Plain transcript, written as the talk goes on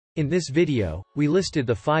In this video, we listed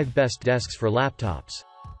the 5 best desks for laptops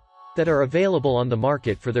that are available on the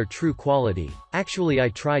market for their true quality. Actually, I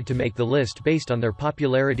tried to make the list based on their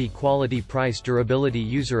popularity, quality, price, durability,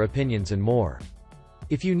 user opinions and more.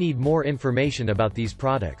 If you need more information about these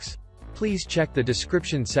products, please check the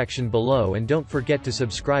description section below and don't forget to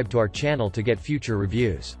subscribe to our channel to get future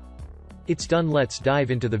reviews. It's done, let's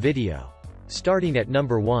dive into the video. Starting at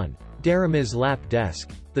number 1. Derimizz Lap Desk.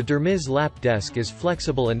 The Derimizz Lap Desk is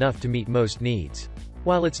flexible enough to meet most needs.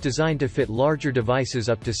 While it's designed to fit larger devices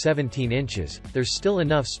up to 17 inches, there's still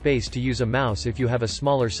enough space to use a mouse if you have a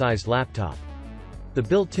smaller sized laptop. The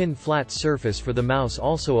built-in flat surface for the mouse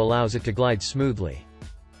also allows it to glide smoothly.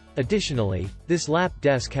 Additionally, this lap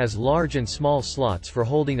desk has large and small slots for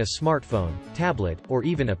holding a smartphone, tablet, or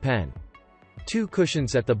even a pen. 2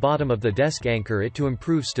 cushions at the bottom of the desk anchor it to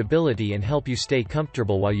improve stability and help you stay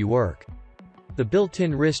comfortable while you work. The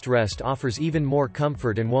built-in wrist rest offers even more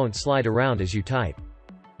comfort and won't slide around as you type.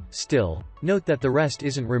 Still, note that the rest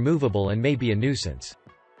isn't removable and may be a nuisance.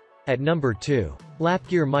 At number 2.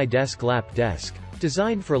 LapGear MyDesk Lap Desk.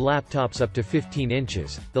 Designed for laptops up to 15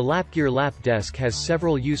 inches, the LapGear Lap Desk has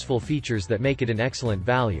several useful features that make it an excellent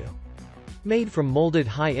value. Made from molded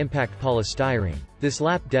high-impact polystyrene, this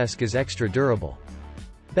lap desk is extra durable.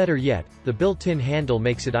 Better yet, the built-in handle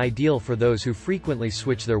makes it ideal for those who frequently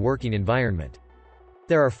switch their working environment.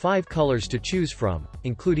 There are 5 colors to choose from,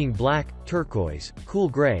 including black, turquoise, cool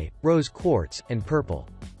gray, rose quartz, and purple.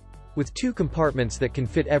 With 2 compartments that can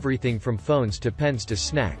fit everything from phones to pens to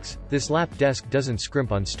snacks, this lap desk doesn't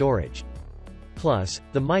scrimp on storage. Plus,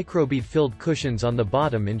 the microbead-filled cushions on the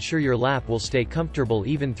bottom ensure your lap will stay comfortable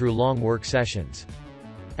even through long work sessions.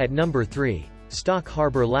 At number 3. Stock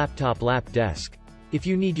Harbor Laptop Lap Desk. If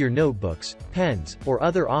you need your notebooks, pens, or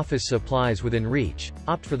other office supplies within reach,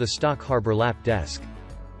 opt for the Stock Harbor Lap Desk.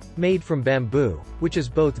 Made from bamboo, which is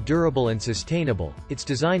both durable and sustainable, it's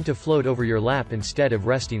designed to float over your lap instead of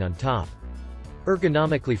resting on top.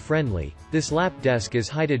 Ergonomically friendly, this lap desk is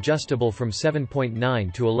height adjustable from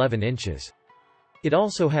 7.9 to 11 inches. It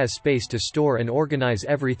also has space to store and organize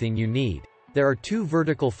everything you need. There are 2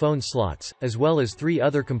 vertical phone slots, as well as 3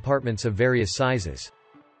 other compartments of various sizes.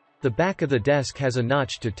 The back of the desk has a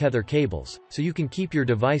notch to tether cables, so you can keep your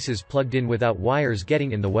devices plugged in without wires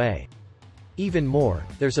getting in the way. Even more,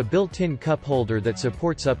 there's a built-in cup holder that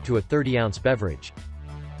supports up to a 30-ounce beverage.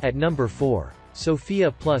 At number 4.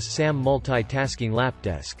 Sofia Plus SAM Multitasking Lap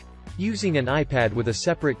Desk. Using an iPad with a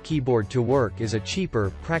separate keyboard to work is a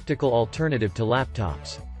cheaper, practical alternative to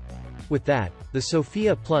laptops. With that, the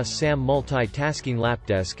Sofia Plus SAM Multitasking Lap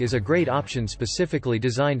Desk is a great option specifically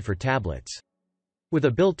designed for tablets. With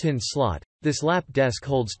a built-in slot, this lap desk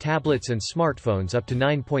holds tablets and smartphones up to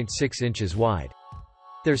 9.6 inches wide.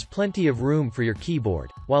 There's plenty of room for your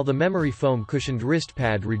keyboard, while the memory foam cushioned wrist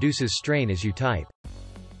pad reduces strain as you type.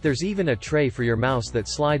 There's even a tray for your mouse that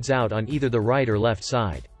slides out on either the right or left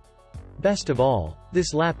side. Best of all,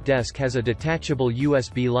 this lap desk has a detachable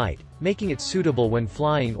USB light, making it suitable when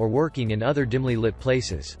flying or working in other dimly lit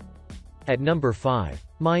places. At number 5.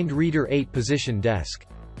 MindReader 8-Position Desk.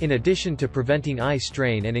 In addition to preventing eye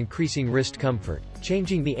strain and increasing wrist comfort,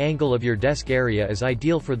 changing the angle of your desk area is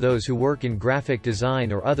ideal for those who work in graphic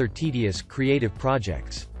design or other tedious, creative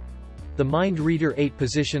projects. The MindReader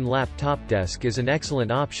 8-Position Laptop Desk is an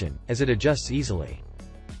excellent option, as it adjusts easily.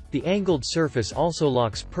 The angled surface also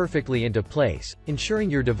locks perfectly into place, ensuring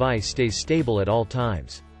your device stays stable at all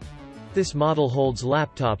times. This model holds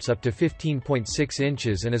laptops up to 15.6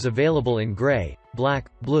 inches and is available in gray, black,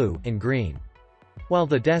 blue, and green. While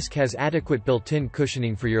the desk has adequate built-in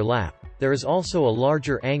cushioning for your lap, there is also a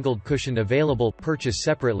larger angled cushion available, purchased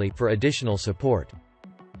separately, for additional support.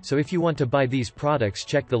 So if you want to buy these products,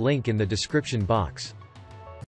 check the link in the description box.